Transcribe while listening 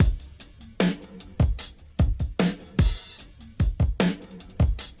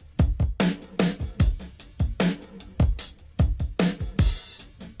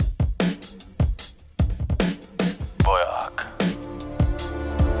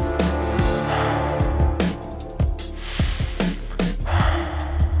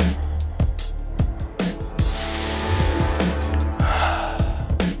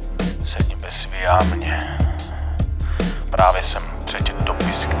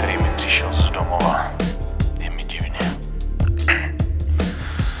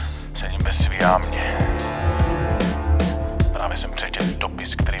svírámě. Právě jsem přečetl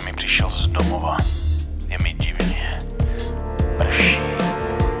dopis, který mi přišel z domova. Je mi divně. Prší.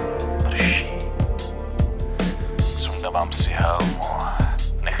 Sundávám si helmu.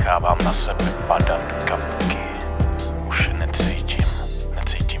 Nechávám na sebe padat kapky. Už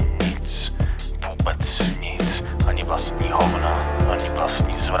necítím nic. Vůbec nic. Ani vlastní hovna, ani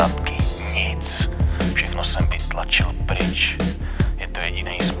vlastní zvratky. Nic. Všechno jsem vytlačil pryč. Je to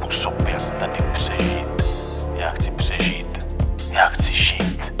jediný způsob, jak tady přežít. Já chci přežít. Já chci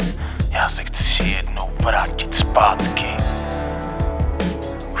žít. Já se chci jednou vrátit zpátky.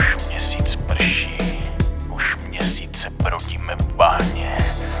 Už měsíc prší. Už měsíce brodíme v bahně.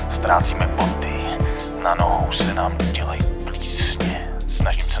 Ztrácíme boty. Na nohou se nám dělají plísně.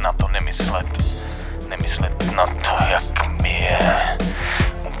 Snažím se na to nemyslet. Nemyslet na to, jak mi je.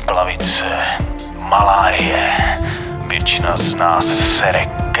 Uplavice, malárie. Většina z nás sere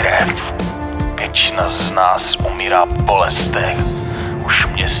krev. Většina z nás umírá v bolestech. Už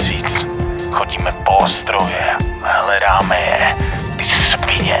měsíc chodíme po ostrově a hledáme je. Ty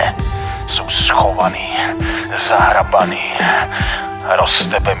svině jsou schovaný, zahrabaný.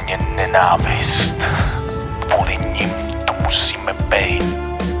 Roste ve mně nenávist. Kvůli nim tu musíme bejt.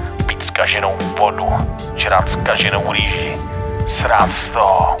 Pít zkaženou vodu, žrát zkaženou rýži, srát z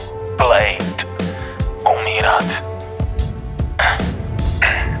toho, plejt, umírat.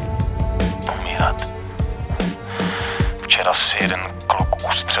 Včera si jeden kluk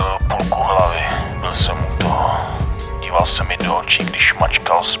ustřelil půlku hlavy. Byl jsem u toho. Díval se mi do očí, když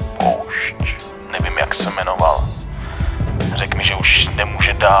mačkal spoušť. Nevím, jak se jmenoval. Řekl mi, že už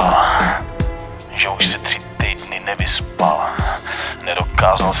nemůže dál. Že už se 3 týdny nevyspal.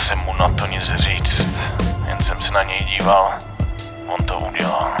 Nedokázal jsem mu na to nic říct. Jen jsem se na něj díval. On to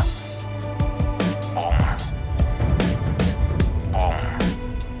udělal. Bum. Bum.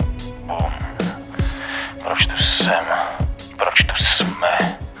 Bum. Proč tu jsem? Proč tu jsme?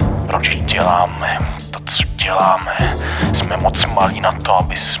 Proč děláme to, co děláme? Jsme moc malí na to,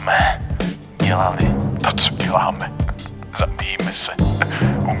 aby jsme dělali to, co děláme. Zabijíme se,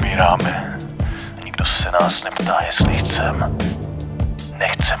 umíráme. Nikdo se nás neptá, jestli chceme.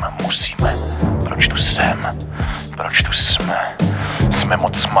 Nechceme, musíme. Proč tu jsem? Proč tu jsme? Jsme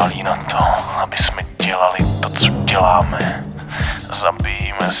moc malí na to, aby jsme dělali to, co děláme.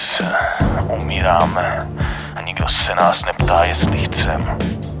 Zabijíme se, umíráme. A nikdo se nás neptá, jestli chceme.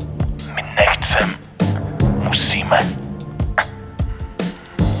 My nechceme, musíme.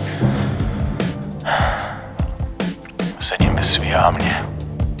 Sedím ve svírámě.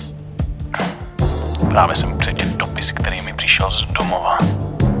 Právě jsem přečetl dopis, který mi přišel z domova.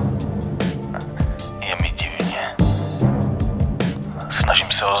 Je mi divně.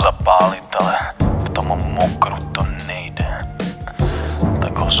 Snažím se ho zapálit, ale v tom mokru to nejde.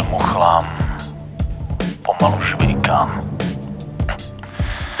 Tak ho zmuchlám. Pomalu žvejkám.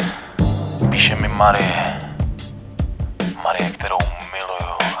 Píše mi Marie, kterou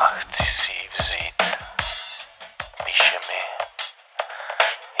miluju a chci si ji vzít. Píše mi,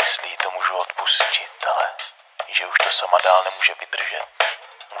 jestli jí to můžu odpustit, ale že už to sama dál nemůže vydržet.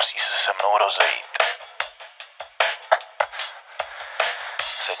 Musí se se mnou rozejít.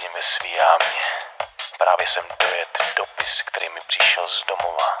 Sedím ve svírámě. Právě jsem dojet dopis, který mi přišel z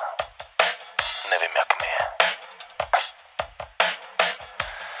domova. Nevím, jak mi je.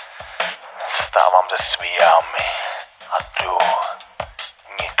 Vstávám ze svírámy a jdu.